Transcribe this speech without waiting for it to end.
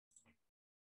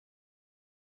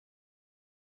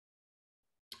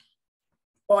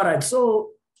All right, so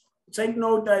take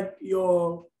note that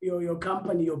your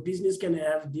company, your business can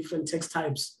have different tax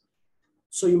types.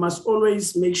 So you must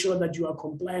always make sure that you are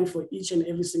compliant for each and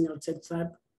every single tax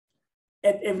type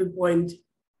at every point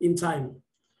in time.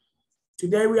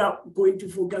 Today, we are going to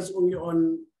focus only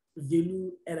on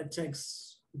value-added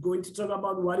tax. We're going to talk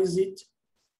about what is it,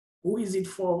 who is it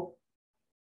for,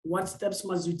 what steps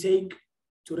must you take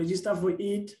to register for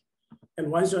it,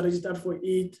 and once you are registered for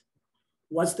it,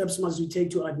 what steps must you take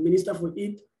to administer for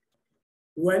it,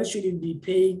 when should it be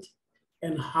paid,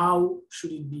 and how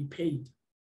should it be paid.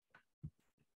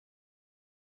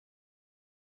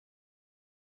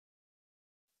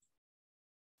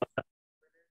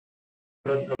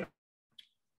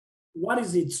 What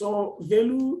is it? So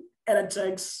value-added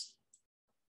tax,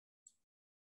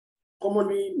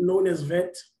 commonly known as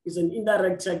VAT, is an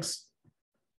indirect tax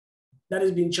that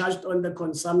is being charged on the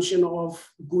consumption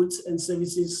of goods and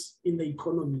services in the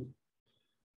economy.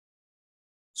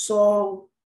 So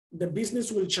the business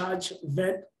will charge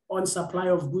VAT on supply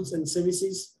of goods and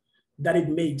services that it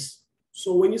makes.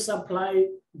 So when you supply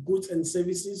goods and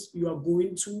services, you are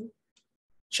going to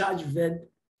charge VAT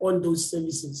on those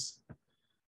services.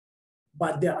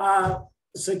 But there are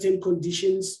certain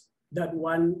conditions that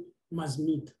one must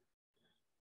meet.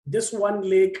 This one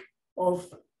leg of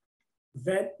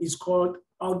VAT is called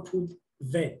output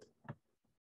VAT.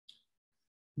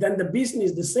 Then the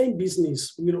business, the same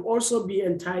business, will also be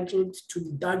entitled to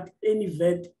deduct any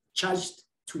VAT charged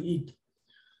to it.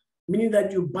 Meaning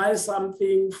that you buy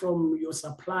something from your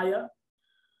supplier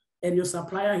and your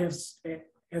supplier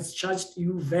has charged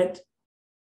you VAT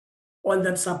on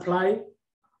that supply,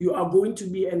 you are going to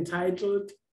be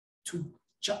entitled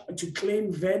to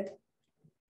claim VAT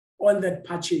on that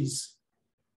purchase.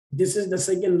 This is the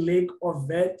second leg of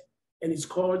VAT, and it's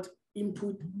called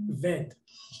input VAT.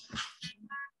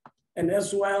 And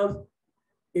as well,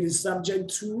 it is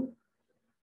subject to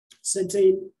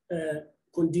certain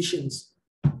conditions.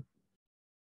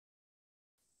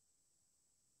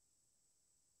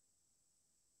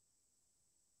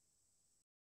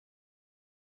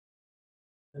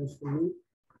 And for me,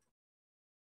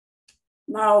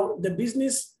 now the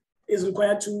business is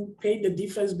required to pay the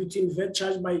difference between VAT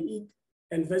charged by it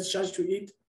and VAT charged to it,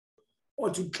 or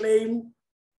to claim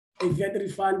a VAT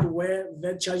refund where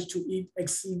VAT charged to it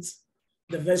exceeds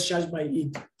the VAT charged by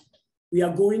it. We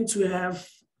are going to have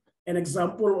an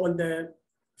example on the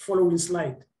following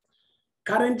slide.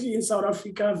 Currently in South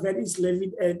Africa, VAT is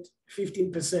levied at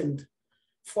 15%.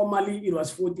 Formerly, it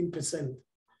was 14%.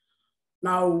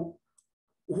 Now,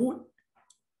 who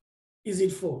is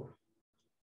it for?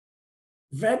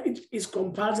 VAT is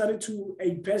compulsory to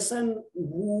a person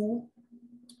who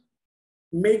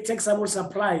make taxable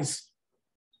supplies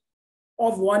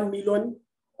of 1 million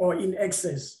or in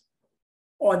excess,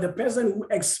 or the person who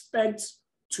expects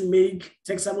to make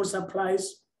taxable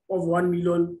supplies of 1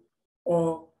 million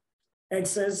or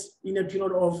excess in a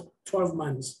period of 12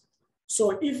 months.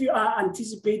 So if you are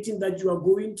anticipating that you are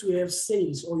going to have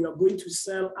sales or you are going to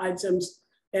sell items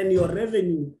and your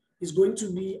revenue is going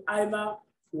to be either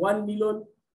 1 million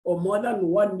or more than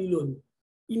 1 million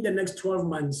in the next 12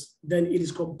 months, then it is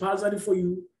compulsory for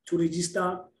you to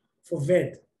register for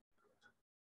VAT.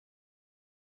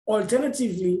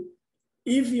 Alternatively,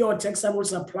 if your taxable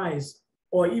supplies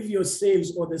or if your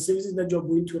sales or the services that you're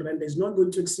going to render is not going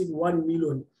to exceed 1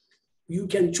 million, you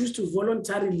can choose to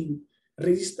voluntarily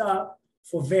register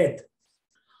for VAT.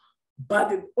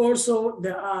 But also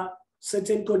there are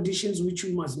certain conditions which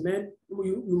you must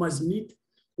meet.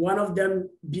 One of them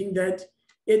being that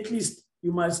at least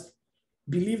you must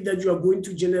believe that you are going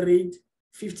to generate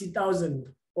 50,000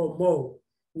 or more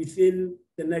within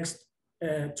the next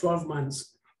 12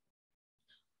 months.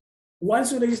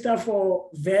 Once you register for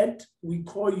VAT, we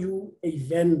call you a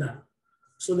vendor.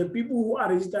 So the people who are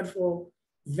registered for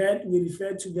VAT, we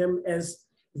refer to them as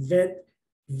VAT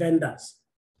vendors.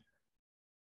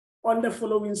 On the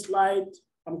following slide,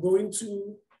 I'm going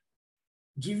to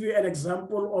give you an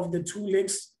example of the two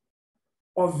legs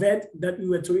of VAT that we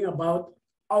were talking about,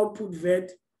 output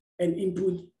VAT and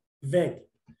input VAT.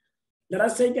 Let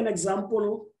us take an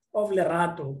example of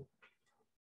Lerato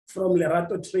from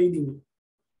Lerato Trading.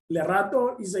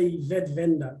 Lerato is a VAT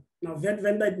vendor. Now, VAT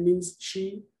vendor, it means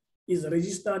she is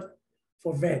registered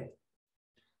for VAT.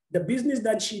 The business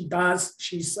that she does,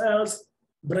 she sells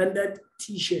branded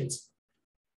T-shirts.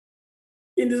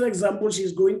 In this example,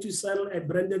 she's going to sell a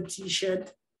branded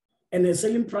T-shirt and the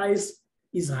selling price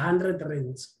is 100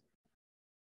 rands.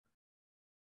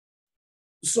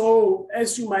 So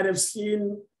as you might have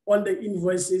seen on the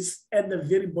invoices at the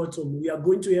very bottom, we are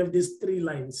going to have these three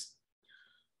lines.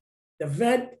 The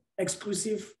VAT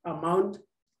exclusive amount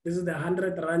This is the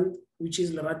 100 Rand, which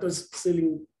is Lerato's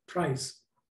selling price.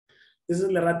 This is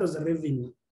Lerato's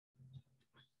revenue.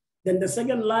 Then the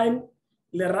second line,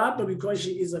 Lerato, because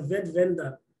she is a VAT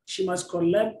vendor, she must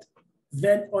collect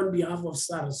VAT on behalf of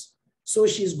SARS. So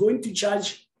she's going to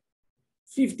charge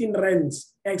 15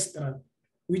 rands extra,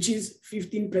 which is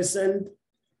 15%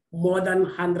 more than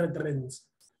 100 rands.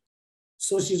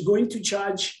 So she's going to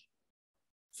charge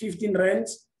 15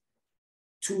 rands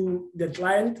to the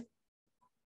client.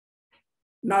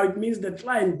 Now it means the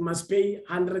client must pay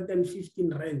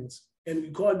 115 rands, and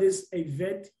we call this a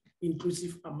VAT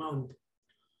inclusive amount.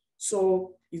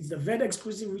 So it's the VAT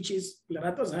exclusive, which is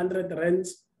Lerato's 100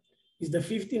 rands, is the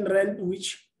 15 rand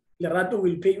which Lerato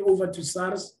will pay over to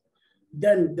SARS.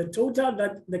 Then the total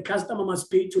that the customer must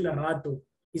pay to Lerato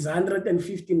is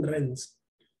 115 rands.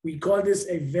 We call this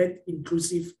a VAT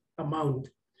inclusive amount.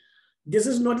 This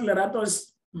is not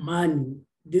Lerato's money.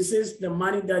 This is the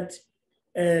money that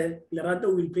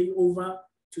Lerato will pay over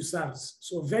to SARS.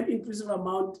 So VAT inclusive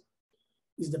amount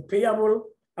is the payable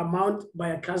amount by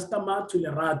a customer to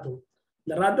Lerato.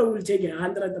 Lerato will take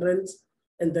 100 rands,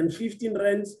 and then 15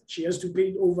 rands she has to pay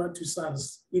it over to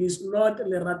SARS. It is not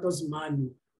Lerato's money.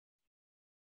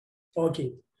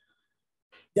 Okay.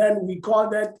 Then we call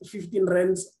that 15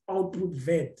 rands output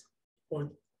VAT,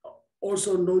 or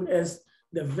also known as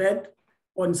the VAT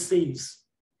on sales.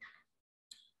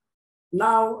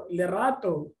 Now,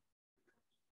 Lerato,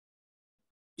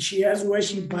 she has where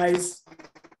she buys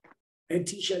her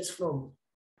t-shirts from.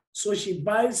 So she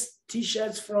buys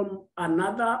t-shirts from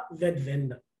another VAT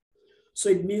vendor. So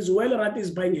it means when Lerato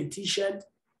is buying a t-shirt,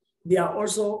 they are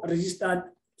also registered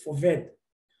for VAT.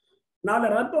 Now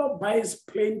Lerato buys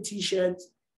plain t-shirts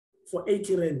for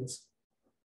 80 rands.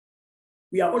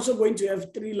 We are also going to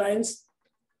have 3 lines.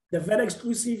 The VAT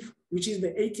exclusive, which is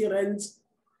the 80 rands,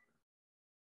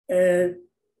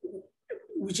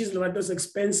 which is Lerato's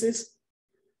expenses.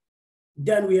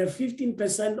 Then we have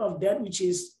 15% of that, which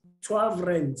is 12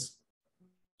 rands.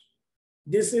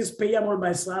 This is payable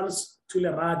by SARS to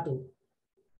Lerato.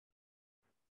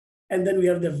 And then we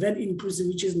have the VAT inclusive,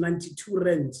 which is 92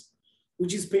 rands,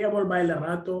 which is payable by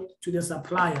Lerato to the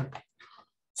supplier.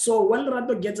 So when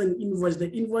Lerato gets an invoice, the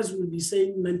invoice will be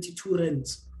saying 92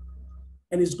 rands.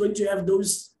 And it's going to have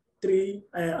those 3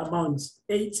 amounts: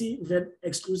 80 VAT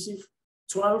exclusive,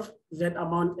 12 VAT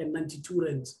amount, and 92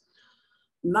 rands.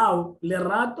 Now,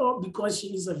 Lerato, because she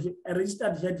is a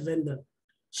registered VAT vendor,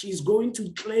 she's going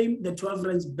to claim the 12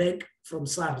 rands back from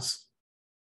SARS.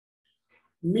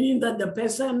 Meaning that the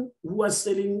person who was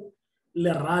selling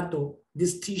Lerato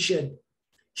this t-shirt,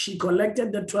 she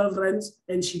collected the 12 rands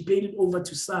and she paid it over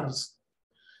to SARS.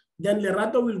 Then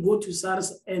Lerato will go to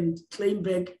SARS and claim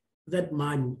back that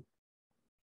money.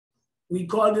 We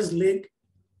call this leg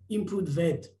input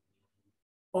VAT,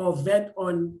 or VAT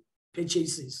on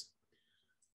purchases.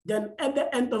 Then at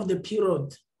the end of the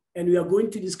period, and we are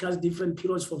going to discuss different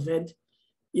periods for VAT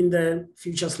in the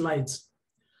future slides.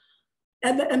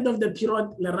 At the end of the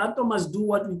period, Lerato must do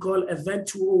what we call a VAT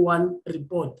 201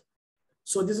 report.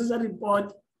 So this is a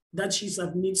report that she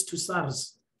submits to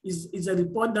SARS. It's a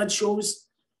report that shows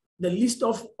the list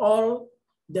of all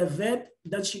the VAT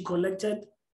that she collected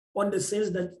on the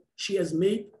sales that she has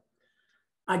made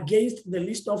against the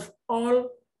list of all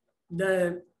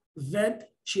the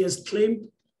VAT she has claimed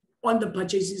on the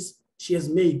purchases she has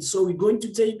made. So we're going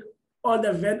to take all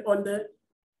the VAT on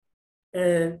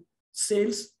the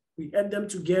sales, we add them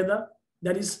together,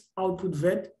 that is output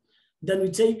VAT. Then we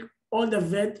take all the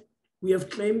VAT we have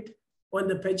claimed on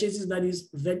the purchases, that is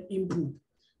VAT input.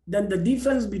 Then the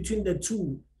difference between the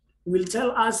two will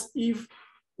tell us if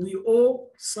we owe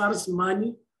SARS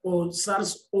money or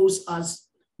SARS owes us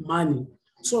money.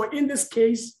 So in this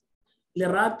case,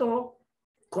 Lerato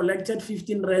collected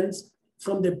 15 rands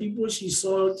from the people she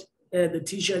sold the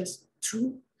t-shirts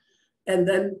to, and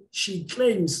then she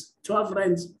claims 12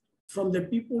 rands from the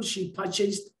people she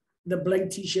purchased the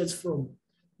blank t-shirts from.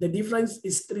 The difference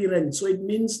is 3 rands. So it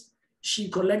means she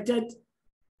collected,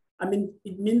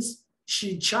 it means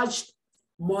she charged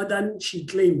more than she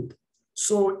claimed.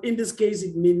 So in this case,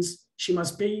 it means she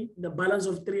must pay the balance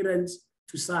of 3 rands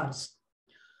to SARS.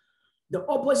 The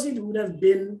opposite would have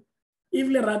been if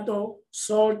Lerato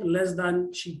sold less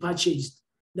than she purchased,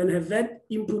 then her VAT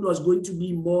input was going to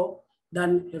be more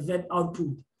than her VAT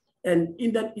output. And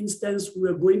in that instance, we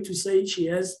are going to say she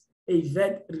has a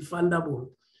VAT refundable.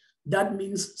 That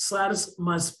means SARS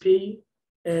must pay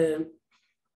the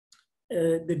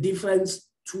difference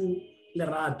to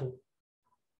Lerato.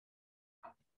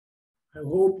 I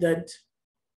hope that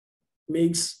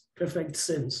makes perfect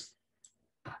sense.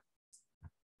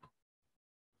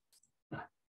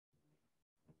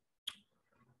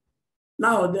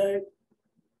 Now, the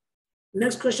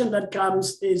next question that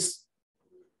comes is,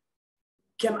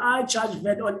 can I charge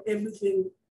VAT on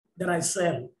everything that I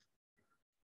sell?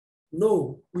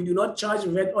 No, we do not charge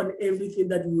VAT on everything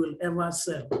that we will ever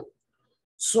sell.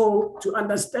 So to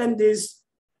understand this,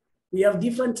 we have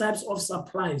different types of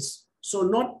supplies. So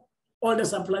not all the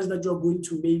supplies that you're going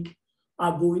to make you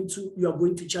are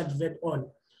going to charge VAT on.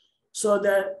 So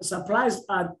the supplies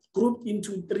are grouped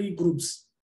into 3 groups: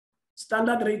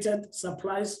 standard rated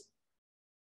supplies,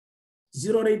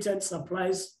 zero rated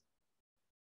supplies,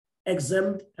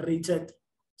 exempt rated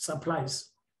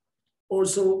supplies.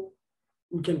 Also,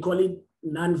 we can call it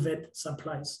non-VAT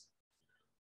supplies.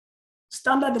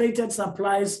 Standard rated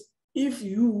supplies, if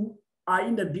you are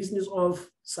in the business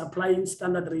of supplying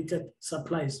standard rated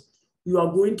supplies, you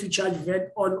are going to charge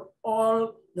VAT on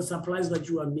all the supplies that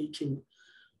you are making.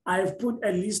 I've put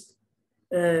a list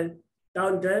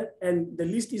down there, and the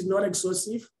list is not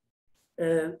exhaustive.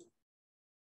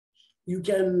 You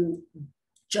can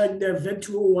check the VAT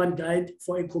 201 guide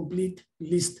for a complete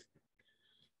list.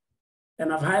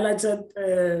 And I've highlighted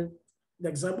the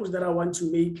examples that I want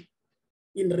to make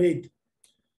in red.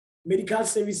 Medical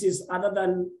services other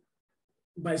than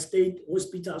by state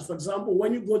hospitals. For example,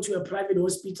 when you go to a private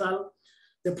hospital,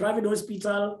 the private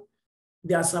hospital,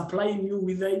 they are supplying you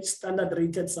with a standard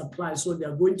rated supply. So they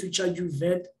are going to charge you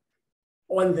VAT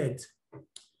on that.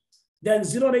 Then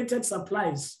zero rated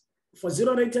supplies. For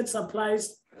zero rated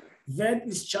supplies, VAT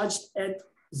is charged at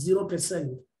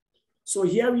 0%. So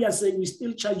here we are saying we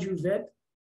still charge you VAT,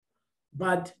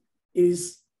 but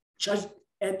is charged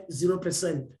at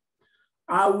 0%.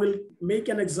 I will make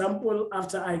an example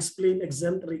after I explain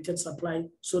exempt rated supply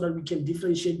so that we can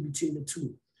differentiate between the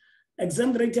two.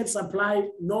 Exempt rated supply,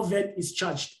 no VAT is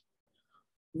charged,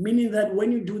 meaning that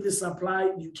when you do the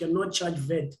supply, you cannot charge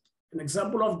VAT. An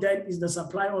example of that is the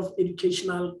supply of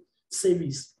educational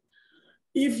service.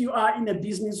 If you are in a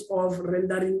business of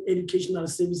rendering educational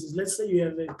services, let's say you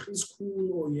have a preschool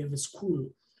or you have a school,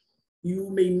 you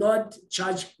may not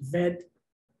charge VAT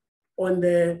on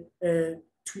the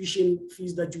tuition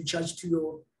fees that you charge to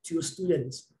your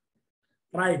students.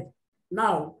 Right.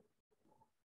 Now,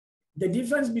 the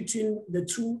difference between the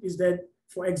two is that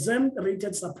for exempt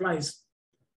rated supplies,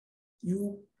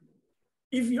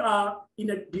 if you are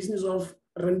in a business of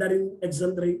rendering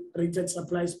exempt rated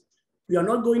supplies, you are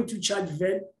not going to charge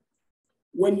VAT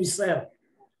when you sell,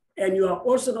 and you are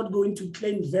also not going to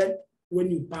claim VAT when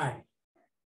you buy.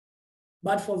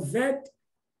 But for VAT,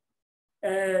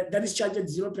 that is charged at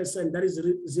 0%, that is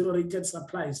zero rated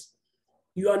supplies,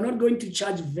 you are not going to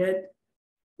charge VAT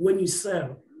when you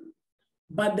sell.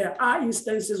 But there are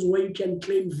instances where you can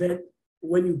claim VAT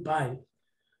when you buy.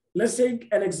 Let's take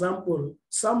an example.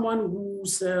 Someone who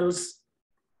sells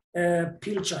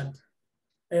pilchard,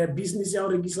 business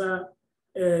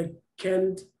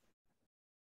canned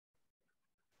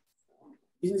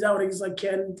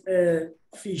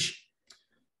fish.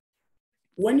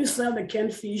 When you sell the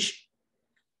canned fish,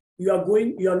 you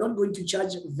are not going to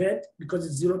charge VAT because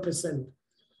it's 0%.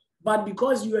 But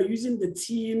because you are using the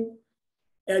tin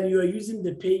and you are using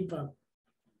the paper,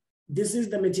 this is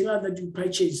the material that you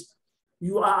purchased,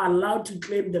 you are allowed to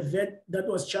claim the VAT that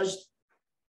was charged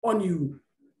on you,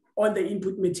 on the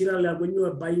input material, like when you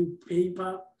were buying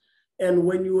paper and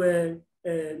when you were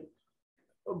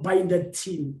buying that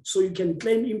tin. So you can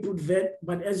claim input VAT,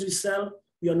 but as you sell,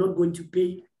 you are not going to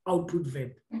pay output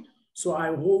VAT. So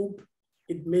I hope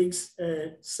it makes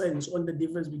sense on the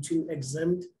difference between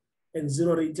exempt and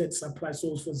zero rated supply.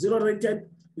 So for zero rated,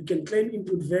 you can claim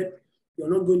input VAT, you're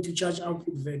not going to charge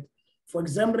output VAT. For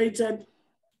exempt rated,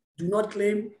 do not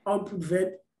claim output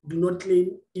VAT, do not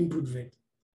claim input VAT.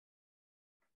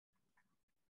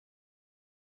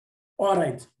 All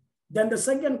right, then the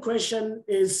second question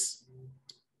is,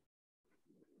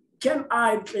 can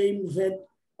I claim VAT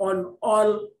on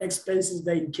all expenses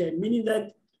that incur? Meaning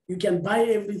that you can buy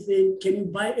everything, can you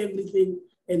buy everything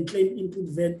and claim input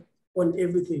VAT on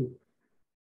everything?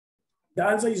 The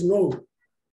answer is no.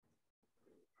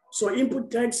 So input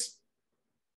tax,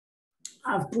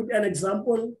 I've put an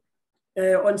example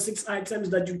on 6 items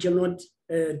that you cannot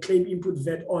claim input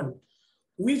VAT on,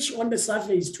 which on the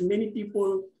surface to many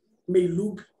people may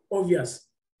look obvious,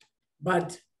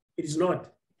 but it is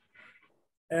not.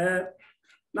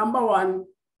 Number one,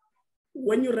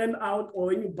 when you rent out or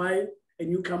when you buy a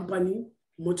new company,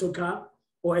 motor car,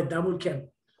 or a double cab.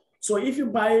 So if you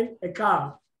buy a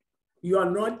car, you are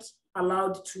not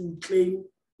allowed to claim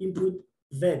input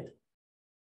VAT.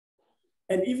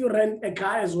 And if you rent a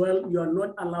car as well, you are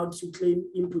not allowed to claim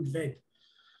input VAT.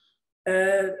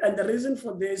 And the reason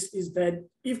for this is that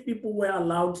if people were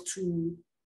allowed to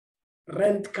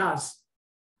rent cars,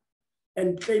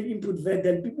 and claim input VAT,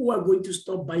 then people were going to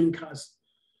stop buying cars,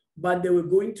 but they were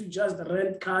going to just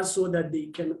rent cars so that they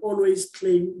can always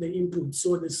claim the input.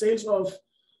 So the sales of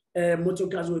motor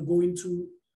cars were going to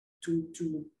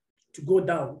go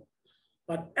down.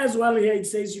 But as well here, it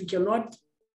says you cannot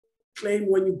claim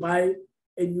when you buy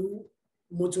a new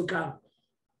motor car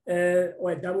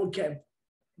or a double cab.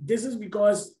 This is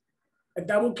because a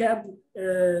double cab,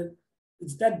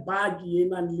 it's that bag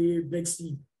and the back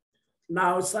seat.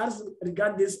 Now, SARS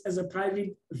regard this as a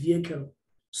private vehicle.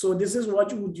 So this is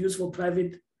what you would use for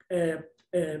private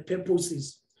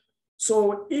purposes.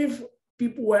 So if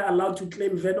people were allowed to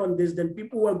claim VAT on this, then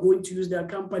people were going to use their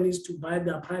companies to buy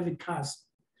their private cars.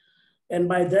 And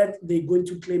by that, they're going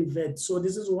to claim VAT. So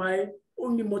this is why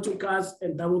only motor cars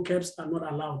and double cabs are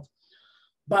not allowed.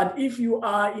 But if you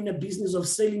are in a business of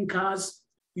selling cars,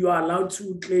 you are allowed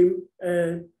to claim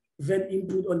VAT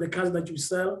input on the cars that you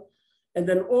sell. And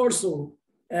then also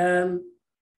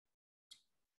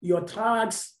your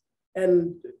trucks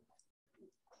and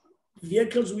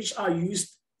vehicles which are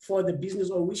used for the business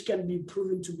or which can be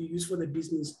proven to be used for the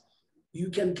business, you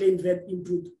can claim VAT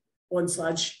input on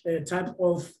such type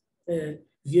of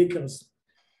vehicles.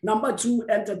 Number 2,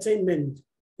 entertainment.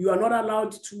 You are not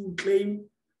allowed to claim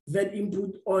VAT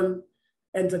input on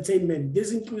entertainment.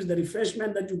 This includes the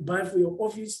refreshment that you buy for your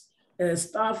office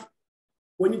staff.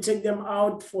 When you take them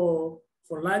out for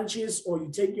lunches or you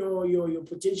take your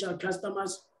potential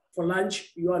customers for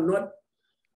lunch, you are not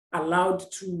allowed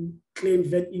to claim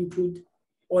VAT input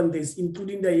on this,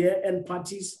 including the year-end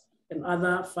parties and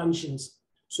other functions.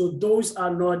 So those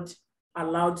are not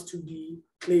allowed to be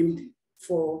claimed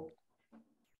for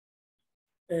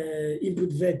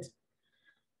input VAT.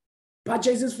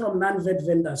 Purchases from non-VAT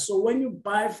vendors. So when you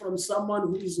buy from someone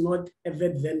who is not a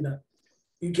VAT vendor,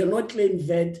 you cannot claim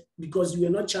VAT because you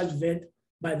are not charged VAT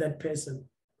by that person.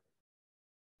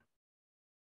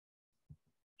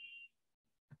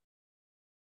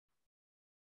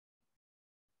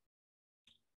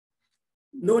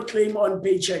 No claim on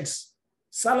paychecks.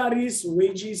 Salaries,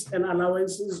 wages, and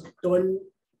allowances don't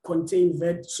contain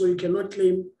VAT, so you cannot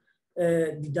claim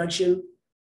deduction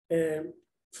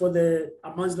for the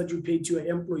amounts that you pay to your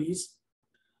employees.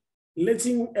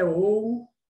 Letting a home.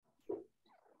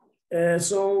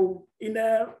 So in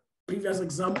a previous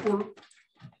example,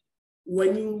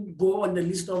 when you go on the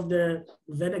list of the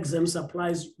VAT exempt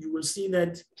supplies, you will see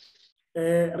that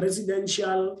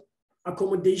residential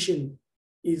accommodation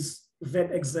is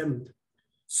VAT exempt.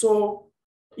 So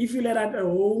if you let out a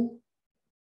home,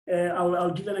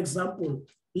 I'll give an example.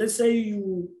 Let's say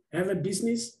you have a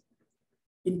business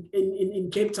in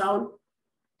Cape Town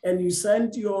and you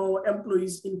send your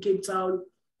employees in Cape Town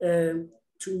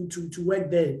to work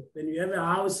there. Then you have a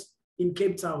house in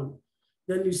Cape Town.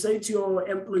 Then you say to your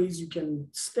employees, you can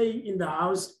stay in the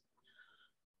house.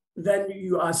 Then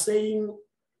you are saying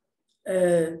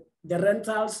the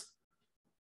rentals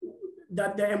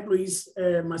that the employees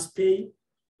must pay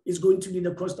is going to be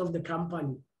the cost of the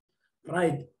company,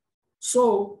 right?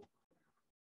 So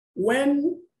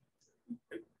when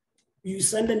you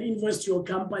send an invoice to your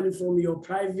company from your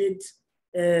private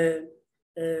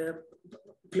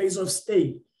place of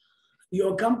stay,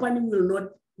 your company will not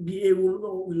be able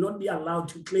or will not be allowed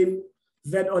to claim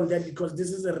VAT on that because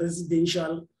this is a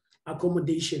residential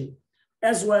accommodation.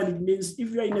 As well, it means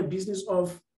if you're in a business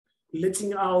of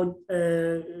letting out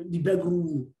the back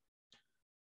room,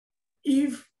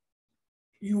 if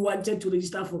you wanted to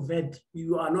register for VAT,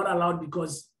 you are not allowed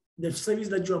because the service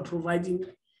that you are providing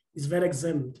is VAT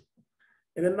exempt.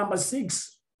 And then number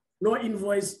 6, no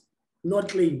invoice, no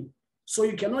claim. So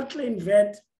you cannot claim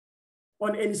VAT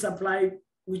on any supply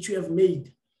which you have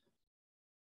made,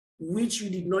 which you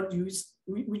did not use,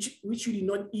 which you did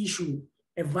not issue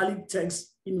a valid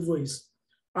tax invoice.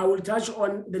 I will touch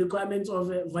on the requirements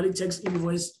of a valid tax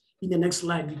invoice in the next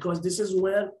slide because this is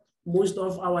where most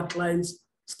of our clients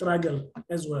struggle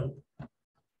as well.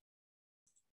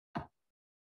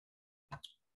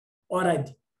 All right,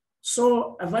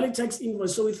 so a valid tax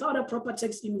invoice. So without a proper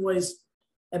tax invoice,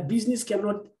 a business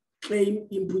cannot claim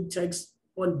input tax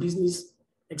on business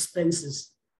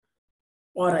expenses.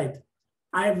 All right,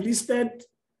 I have listed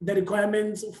the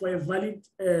requirements for a valid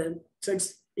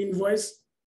tax invoice.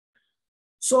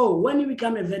 So when you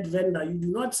become a VAT vendor, you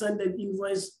do not send an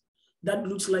invoice that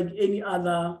looks like any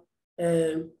other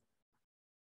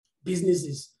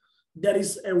businesses. There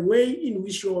is a way in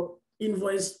which your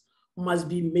invoice must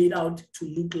be made out to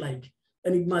look like,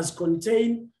 and it must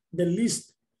contain the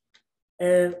list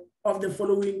of the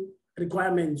following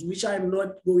requirements, which I'm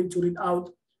not going to read out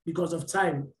because of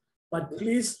time, but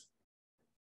please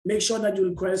make sure that you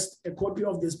request a copy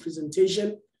of this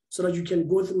presentation so that you can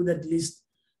go through that list.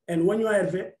 And when you are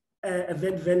a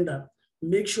VAT vendor,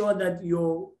 make sure that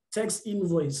your tax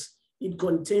invoice, it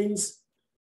contains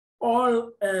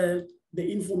all the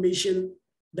information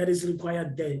that is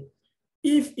required there.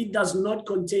 If it does not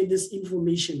contain this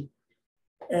information,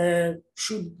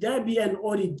 should there be an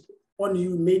audit on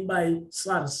you made by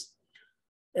SARS,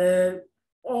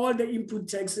 all the input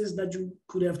taxes that you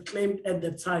could have claimed at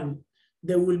the time,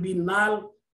 they will be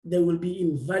null, they will be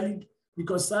invalid,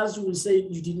 because SARS will say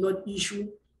you did not issue,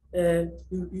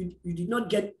 you did not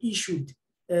get issued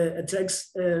a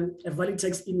valid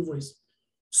tax invoice.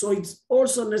 So it's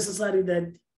also necessary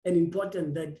that, and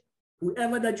important that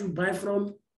whoever that you buy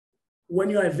from, when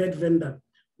you are a VAT vendor,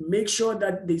 make sure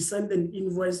that they send an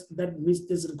invoice that meets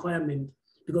this requirement.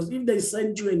 Because if they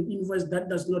send you an invoice that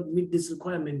does not meet this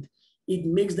requirement, it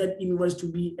makes that invoice to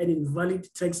be an invalid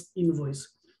tax invoice.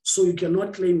 So you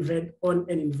cannot claim VAT on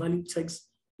an invalid tax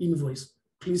invoice.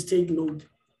 Please take note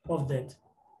of that.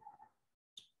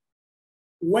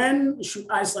 When should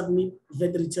I submit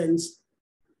VAT returns,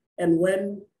 and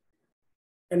when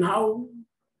and how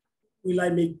will I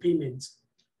make payments?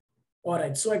 All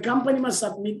right, so a company must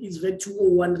submit its VAT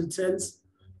 201 returns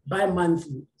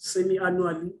bi-monthly,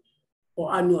 semi-annually,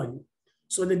 or annually.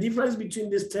 So the difference between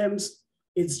these terms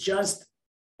is just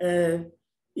in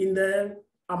the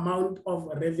amount of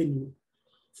revenue.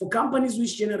 For companies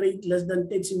which generate less than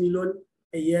 30 million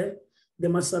a year, they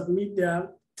must submit their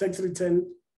tax return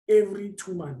every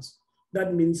 2 months.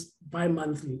 That means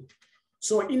bi-monthly.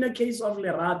 So in the case of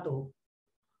Lerato,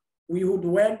 we would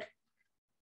work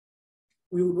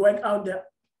out the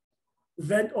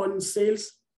VAT on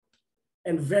sales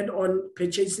and VAT on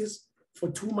purchases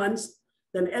for 2 months.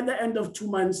 Then at the end of 2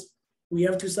 months, we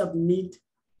have to submit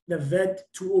the VAT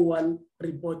 201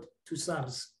 report to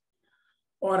SARS.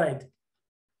 All right.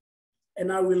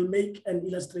 And I will make an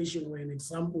illustration or an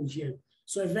example here.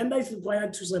 So a vendor is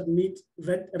required to submit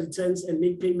VAT returns and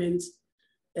make payments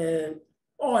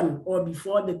on or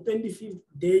before the 25th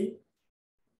day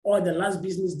or the last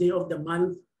business day of the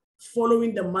month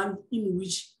following the month in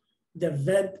which the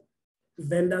VAT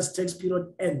vendor's tax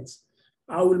period ends.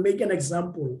 I will make an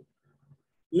example.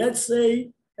 Let's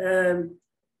say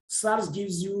SARS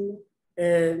gives you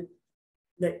the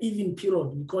even period.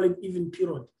 We call it even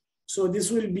period. So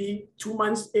this will be 2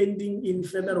 months ending in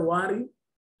February,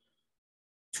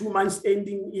 2 months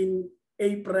ending in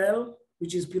April,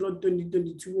 which is period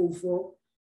 2022-04,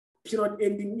 period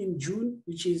ending in June,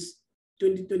 which is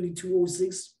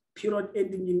 2022-06, period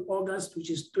ending in August, which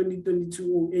is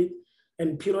 2022-08,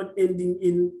 and period ending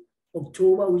in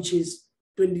October, which is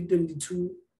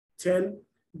 2022-10,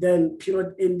 then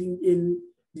period ending in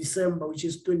December, which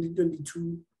is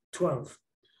 2022-12.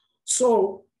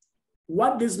 So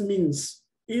what this means,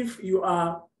 if you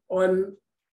are on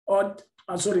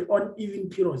even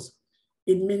periods,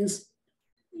 it means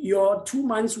your 2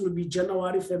 months will be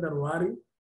January, February,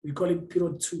 we call it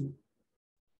period 2.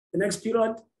 The next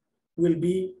period will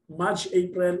be March,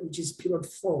 April, which is period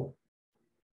 4.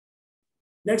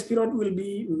 Next period will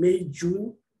be May,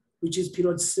 June, which is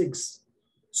period 6.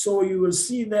 So you will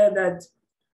see there that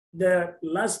the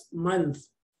last month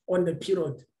on the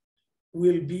period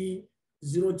will be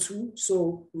 02.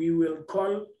 So we will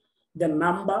call the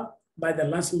number by the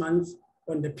last month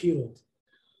on the period.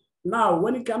 Now,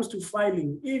 when it comes to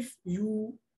filing, if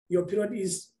your period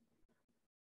is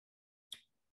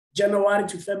January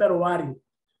to February,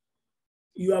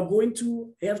 you are going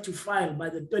to have to file by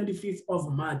the 25th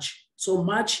of March. So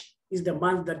March is the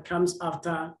month that comes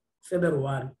after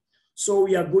February. So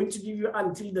we are going to give you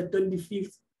until the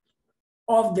 25th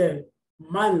of the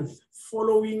month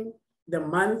following the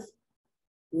month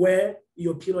where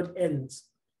your period ends.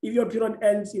 If your period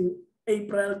ends in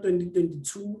April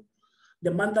 2022,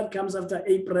 the month that comes after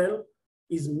April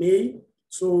is May.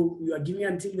 So you are giving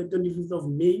until the 25th of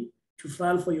May to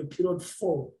file for your period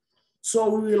 4. So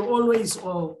we will always,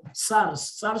 or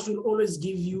SARS will always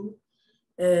give you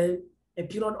a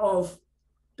period of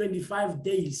 25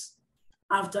 days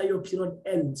after your period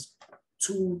ends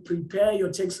to prepare your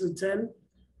tax return,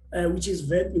 which is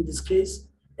VAT in this case,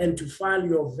 and to file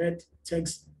your VAT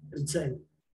tax return.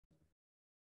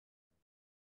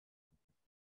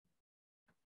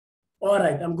 All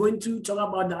right, I'm going to talk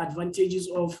about the advantages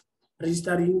of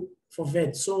registering for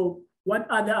VAT. So what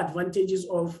are the advantages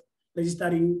of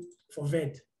registering for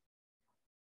VAT?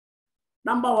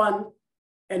 Number one,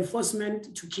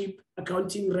 enforcement to keep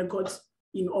accounting records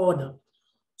in order.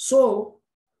 So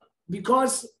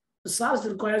because SARS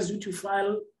requires you to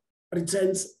file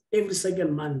returns every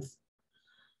second month,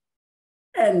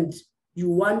 and you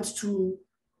want to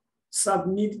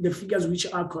submit the figures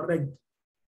which are correct,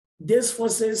 This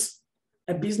forces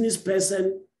a business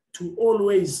person to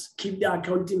always keep their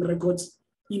accounting records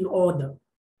in order.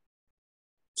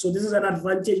 So this is an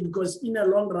advantage because in the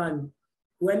long run,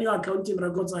 when your accounting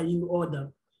records are in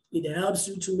order, it helps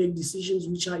you to make decisions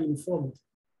which are informed.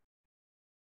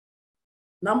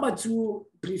 Number two,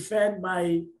 preferred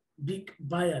by big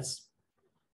buyers.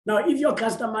 Now, if your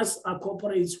customers are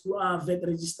corporates who are VAT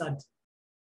registered,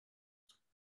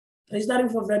 registering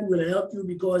for VAT will help you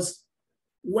because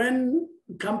when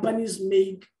companies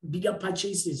make bigger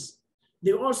purchases,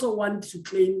 they also want to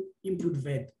claim input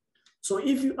VAT. So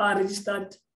if you are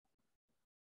registered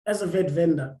as a VAT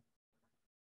vendor,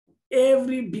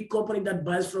 every big corporate that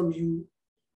buys from you,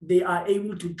 they are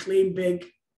able to claim back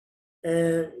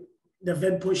the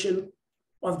VAT portion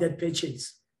of that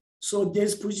purchase. So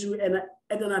this puts you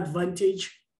at an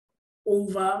advantage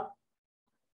over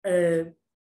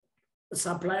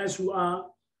suppliers who are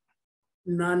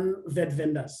non-VAT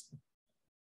vendors.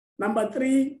 Number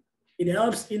three, it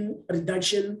helps in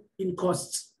reduction in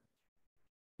costs.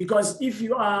 Because if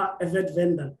you are a VAT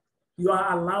vendor, you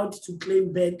are allowed to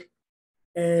claim back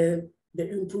the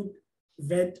input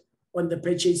VAT on the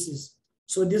purchases.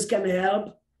 So this can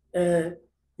help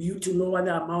you to lower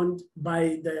the amount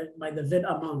by the VAT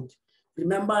amount.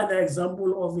 Remember the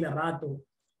example of Lerato,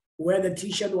 where the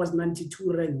t-shirt was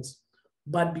 92 rands,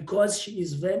 but because she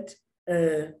is VAT,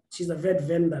 she's a VAT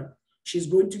vendor, she's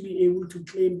going to be able to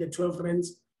claim the 12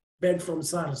 rands back from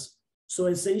SARS. So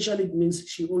essentially it means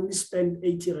she only spent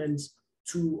 80 rands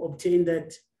to obtain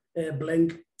that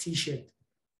blank t-shirt.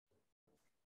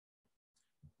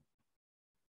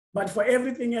 But for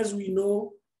everything, as we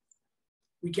know,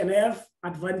 we can have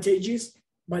advantages,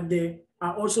 but there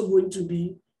are also going to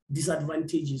be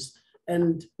disadvantages.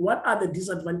 And what are the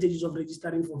disadvantages of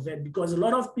registering for VAT? Because a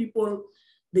lot of people,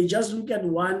 they just look at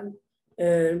one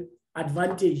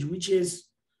advantage, which is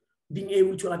being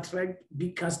able to attract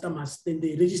big customers. Then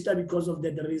they register because of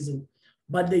that reason.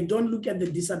 But they don't look at the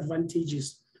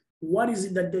disadvantages. What is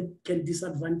it that can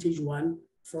disadvantage one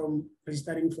from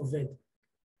registering for VAT?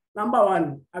 Number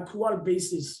one, accrual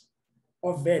basis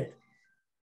of VAT.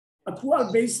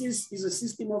 Accrual basis is a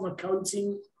system of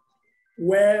accounting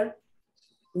where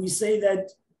we say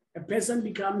that a person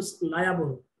becomes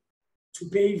liable to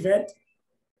pay VAT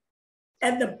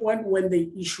at the point when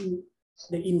they issue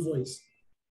the invoice,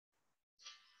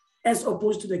 as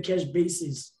opposed to the cash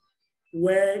basis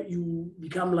where you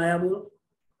become liable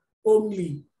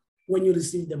only when you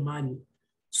receive the money.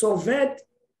 So VAT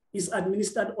is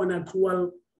administered on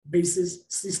accrual basis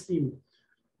system,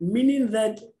 meaning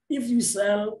that if you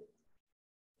sell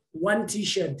one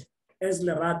t-shirt as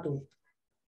Lerato,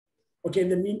 okay,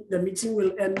 the meeting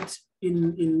will end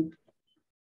in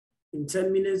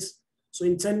 10 minutes. So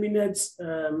in 10 minutes,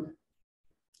 I'm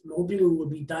hoping we will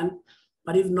be done.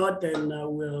 But if not, then I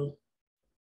will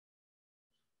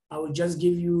just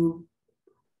give you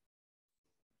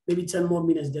maybe 10 more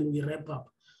minutes, then we wrap up.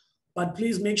 But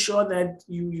please make sure that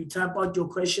you type out your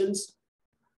questions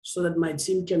so that my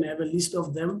team can have a list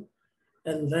of them.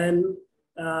 And then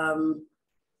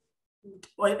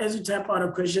as you type out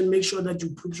a question, make sure that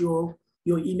you put your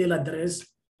email address,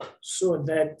 so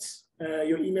that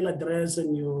your email address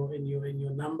and your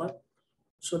number,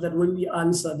 so that when we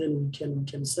answer, then we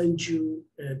can send you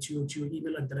to your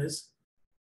email address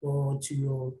or to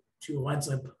your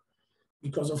WhatsApp.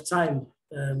 Because of time,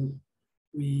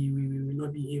 we will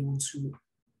not be able to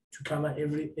cover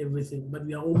everything, but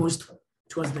we are almost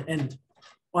towards the end.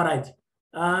 All right.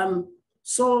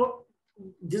 So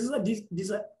this is a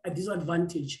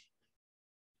disadvantage.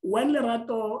 When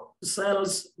Lerato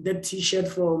sells the t-shirt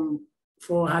for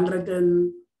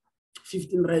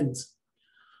 115 rands,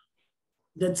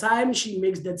 the time she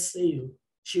makes that sale,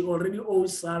 she already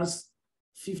owes SARS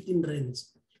 15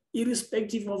 rands,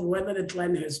 irrespective of whether the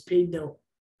client has paid the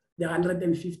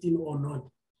 115 or not.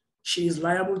 She is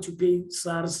liable to pay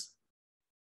SARS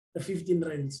the 15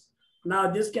 rands.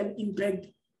 Now, this can impact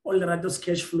all Lerato's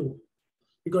cash flow,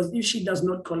 because if she does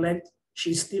not collect,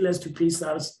 she still has to pay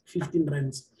SARS 15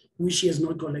 rands, which she has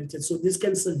not collected. So this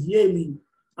can severely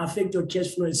affect your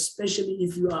cash flow, especially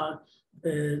if you are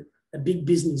a big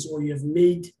business or you have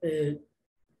made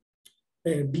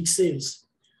big sales.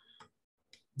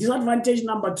 Disadvantage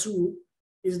number two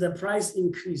is the price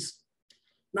increase.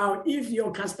 Now, if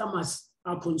your customers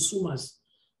are consumers,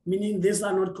 meaning these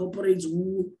are not corporates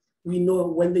who we know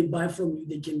when they buy from you,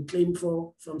 they can claim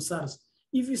from SARS.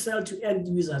 If you sell to end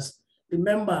users,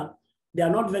 remember, they are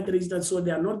not VAT registered, so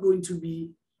they are not going to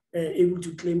be able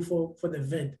to claim for the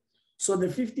VAT. So the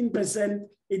 15%,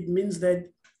 it means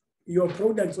that your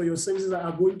products or your services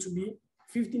are going to be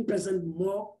 15%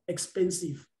 more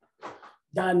expensive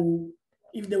than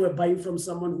if they were buying from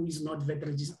someone who is not VAT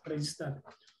registered.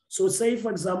 So say,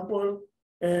 for example,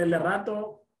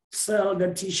 Lerato sell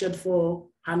the t-shirt for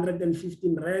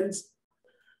 115 rands,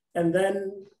 and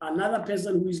then another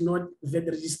person who is not VAT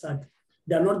registered,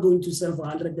 they're not going to sell for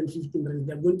 115 rands.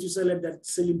 They're going to sell at that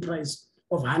selling price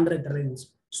of 100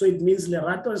 rands. So it means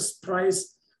Lerato's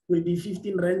price will be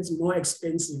 15 rands more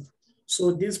expensive.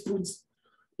 So this puts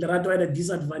Lerato at a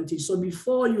disadvantage. So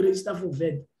before you register for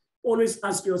VAT, always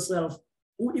ask yourself,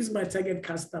 who is my target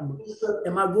customer?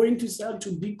 Am I going to sell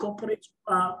to big corporates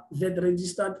who are VAT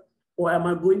registered, or am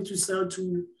I going to sell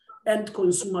to end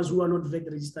consumers who are not VAT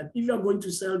registered? If you're going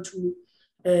to sell to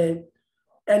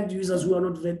end users who are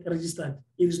not VAT registered,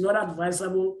 it is not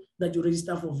advisable that you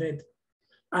register for VAT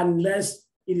unless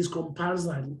it is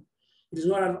compulsory. It is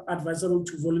not advisable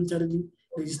to voluntarily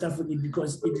register for it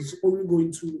because it is only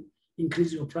going to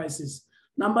increase your prices.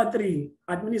 Number 3,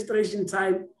 administration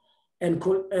time and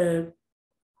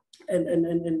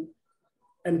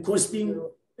costing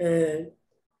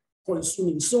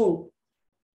consuming. So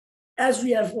as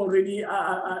we have already,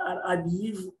 I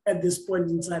believe at this point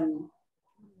in time,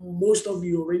 most of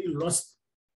you already lost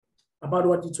about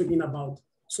what you're talking about.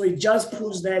 So it just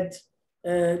proves that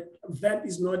VAT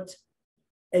is not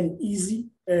an easy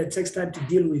tax type to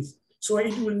deal with. So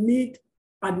it will need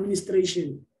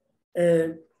administration,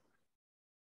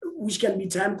 which can be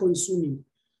time consuming.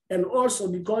 And also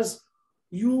because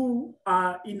you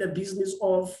are in the business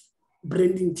of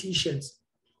branding t-shirts,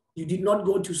 you did not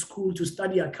go to school to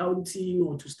study accounting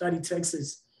or to study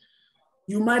taxes,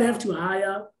 you might have to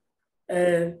hire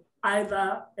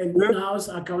either an in-house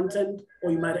accountant,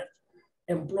 or you might have to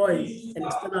employ an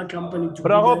external company to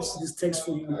do this tax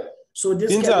for you. So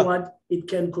this can what it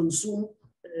can consume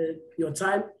your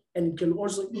time, and it can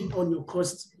also eat on your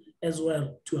costs as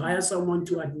well to hire someone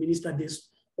to administer this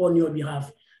on your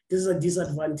behalf. This is a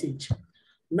disadvantage.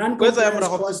 Non-compliance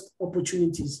cost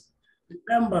opportunities.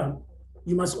 Remember,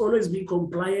 you must always be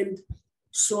compliant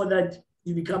so that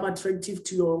you become attractive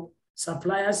to your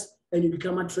suppliers and you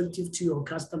become attractive to your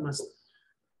customers.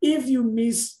 If you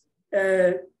miss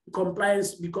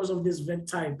compliance because of this VAT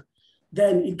type,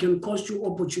 then it can cost you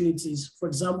opportunities. For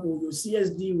example, your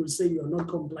CSD will say you're not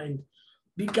compliant.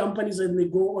 Big companies, when they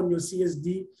go on your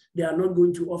CSD, they are not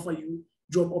going to offer you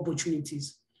job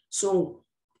opportunities. So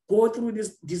go through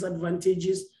these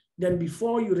disadvantages. Then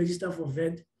before you register for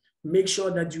VAT, make sure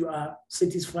that you are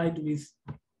satisfied with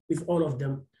all of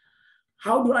them.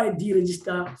 How do I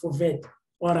deregister for VAT?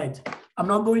 All right, I'm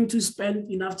not going to spend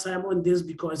enough time on this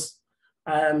because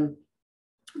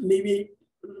maybe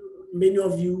many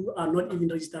of you are not even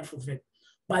registered for VAT.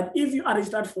 But if you are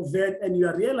registered for VAT and you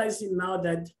are realizing now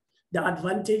that the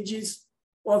advantages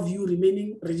of you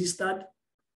remaining registered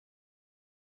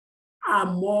are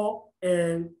more,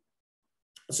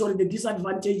 sorry, the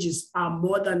disadvantages are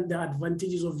more than the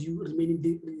advantages of you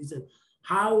remaining registered.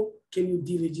 How can you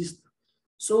deregister?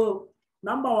 So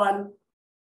number 1,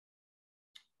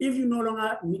 if you no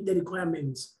longer meet the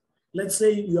requirements, let's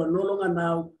say you are no longer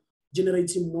now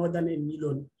generating more than $1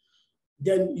 million,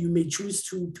 then you may choose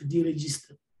to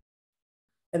deregister.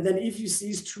 And then if you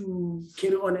cease to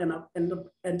carry on an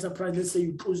enterprise, let's say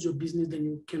you close your business, then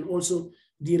you can also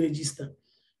deregister.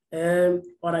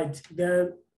 All right,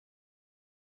 the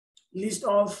list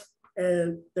of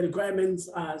the requirements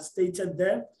are stated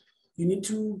there. You need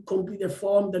to complete a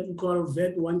form that we call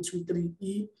VAT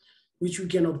 123E, which you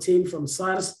can obtain from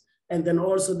SARS. And then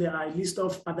also there are a list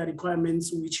of other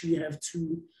requirements which we have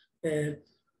to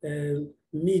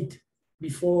meet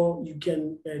before you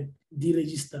can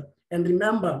deregister. And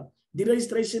remember,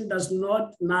 deregistration does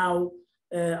not now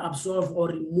absorb or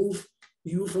remove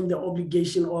you from the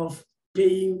obligation of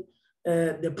paying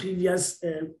the previous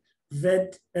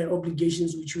VAT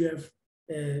obligations which you have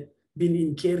been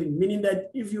incurring, meaning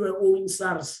that if you are owing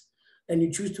SARS and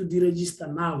you choose to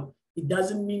deregister now, it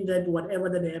doesn't mean that whatever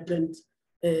that happened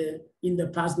in the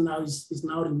past now is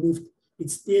now removed. It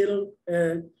still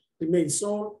remains.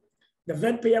 So the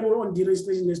VAT payable on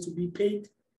deregistration has to be paid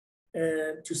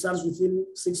to SARS within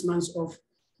 6 months of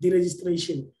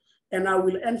deregistration. And I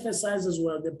will emphasize as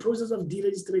well, the process of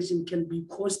deregistration can be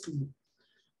costly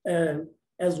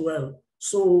as well.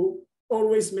 So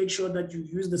always make sure that you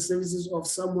use the services of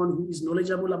someone who is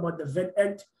knowledgeable about the VAT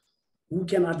Act, who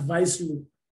can advise you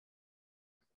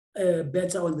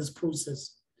better on this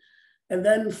process. And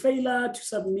then failure to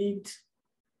submit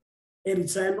a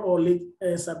return or late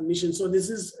submission. So this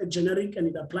is a generic and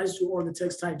it applies to all the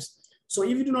tax types. So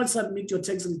if you do not submit your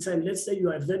tax return, let's say you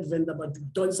are a VAT vendor, but you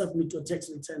don't submit your tax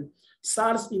return,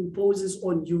 SARS imposes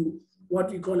on you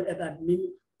what we call an admin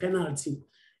penalty.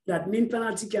 The admin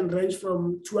penalty can range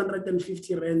from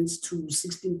 250 rands to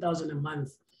 16,000 a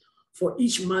month for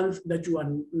each month that you are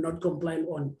not compliant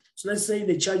on. So let's say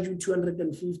they charge you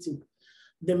 250.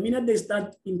 The minute they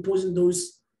start imposing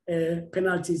those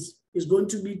penalties, it's going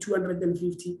to be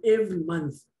 250 every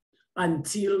month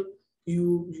until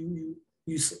you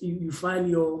file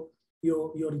your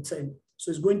return.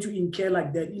 So it's going to incur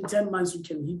like that. In 10 months, you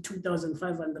can hit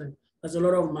 2,500. That's a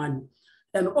lot of money.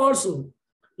 And also,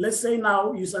 let's say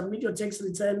now you submit your tax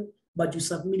return, but you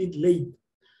submit it late.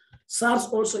 SARS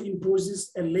also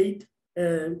imposes a late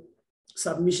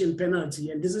submission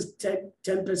penalty, and this is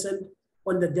 10%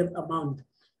 on the debt amount.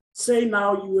 Say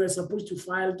now you were supposed to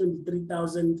file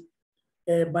 23,000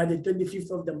 by the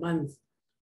 25th of the month,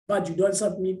 but you don't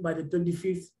submit by the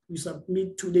 25th, you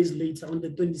submit 2 days later on the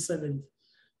 27th.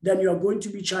 Then you are going to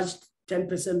be charged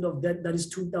 10% of that, that is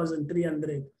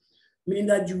 2,300, meaning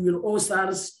that you will owe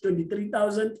SARS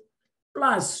 23,000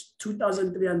 plus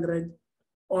 2,300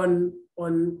 on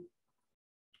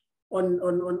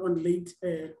late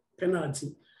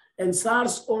penalty. And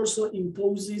SARS also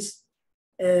imposes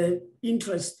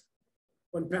interest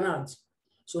on penalty.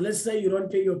 So let's say you don't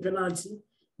pay your penalty,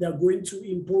 they're going to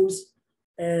impose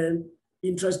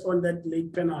interest on that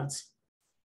late penalty.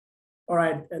 All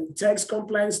right, and tax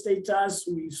compliance status,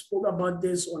 we spoke about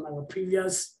this on our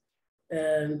previous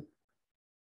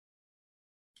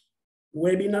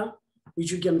webinar,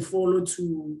 which you can follow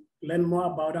to learn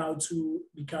more about how to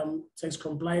become tax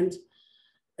compliant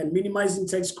and minimizing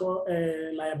tax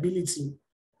liability.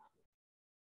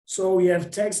 So we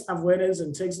have tax avoidance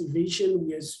and tax evasion.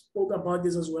 We have spoke about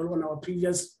this as well on our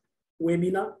previous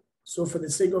webinar. So for the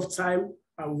sake of time,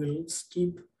 I will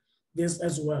skip this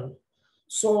as well.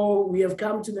 So we have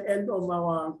come to the end of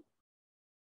our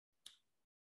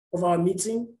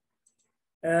meeting,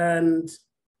 and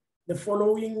the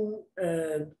following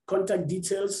contact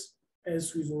details,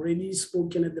 as we've already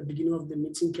spoken at the beginning of the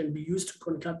meeting, can be used to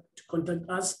contact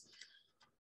us.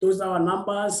 Those are our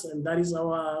numbers, and that is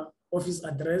our office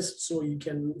address, so you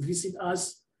can visit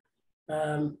us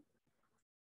at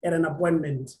an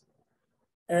appointment.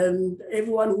 And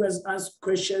everyone who has asked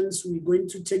questions, we're going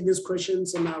to take these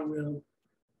questions and I will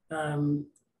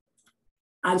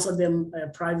answer them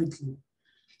privately.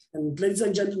 And ladies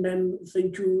and gentlemen,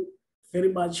 thank you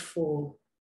very much for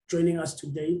joining us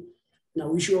today. And I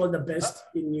wish you all the best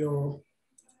in your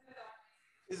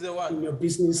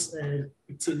business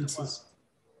activities.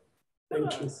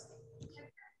 Thank you.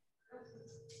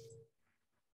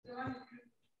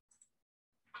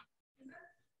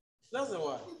 That's the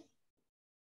one.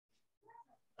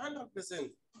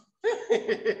 100%.